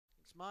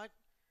mate.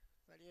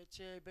 Radio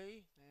TAB,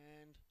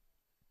 and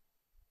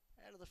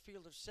out of the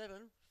field of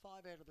 7, 5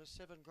 out of the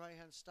 7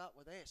 greyhounds start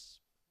with S.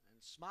 And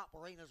Smart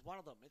Marina's one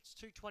of them. It's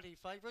 220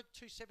 favourite,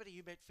 270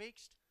 you bet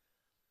fixed.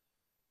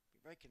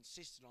 Be very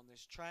consistent on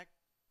this track.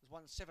 Has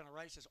won 7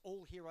 races,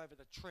 all here over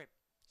the trip.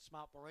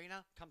 Smart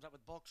Marina comes up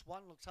with box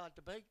 1, looks hard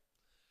to beat.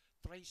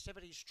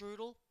 370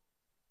 Strudel.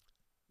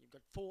 You've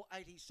got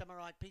 480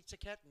 Samurai Pizza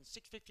Cat and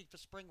 650 for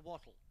Spring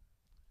Wattle.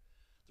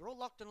 They're all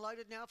locked and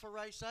loaded now for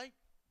race 8.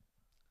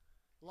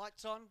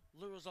 Lights on,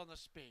 lures on the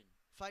spin.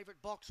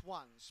 Favourite box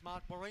 1,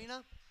 Smart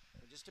Marina.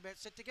 We're just about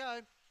set to go.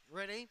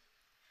 Ready?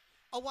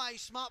 Away,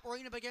 Smart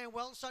Marina began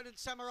well, so did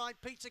Samurai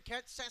Pizza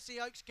Cat.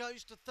 Sassy Oaks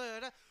goes to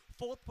third.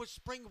 Fourth was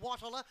Spring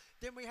Wattler.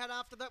 Then we had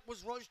after that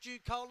was Rosdew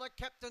Cola,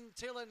 Captain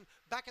Till, and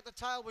back at the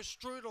tail was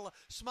Strudel.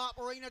 Smart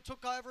Marina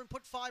took over and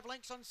put 5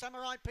 lengths on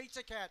Samurai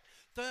Pizza Cat.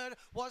 Third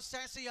was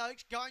Sassy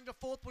Oaks. Going to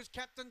fourth was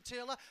Captain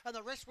Till, and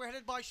the rest were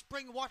headed by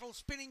Spring Wattle.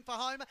 Spinning for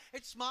home,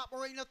 it's Smart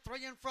Marina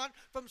 3 in front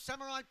from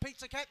Samurai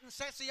Pizza Cat and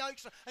Sassy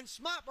Oaks. And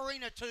Smart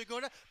Marina too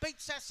good.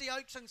 Beat Sassy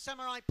Oaks and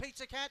Samurai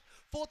Pizza Cat.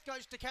 Fourth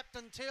goes to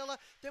Captain Till.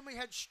 Then we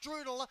had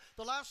Strudel.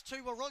 The last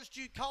 2 were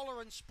Rosdew Cola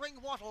and Spring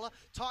Wattle.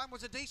 Time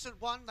was a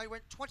decent one. They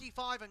went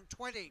 25 and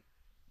 20.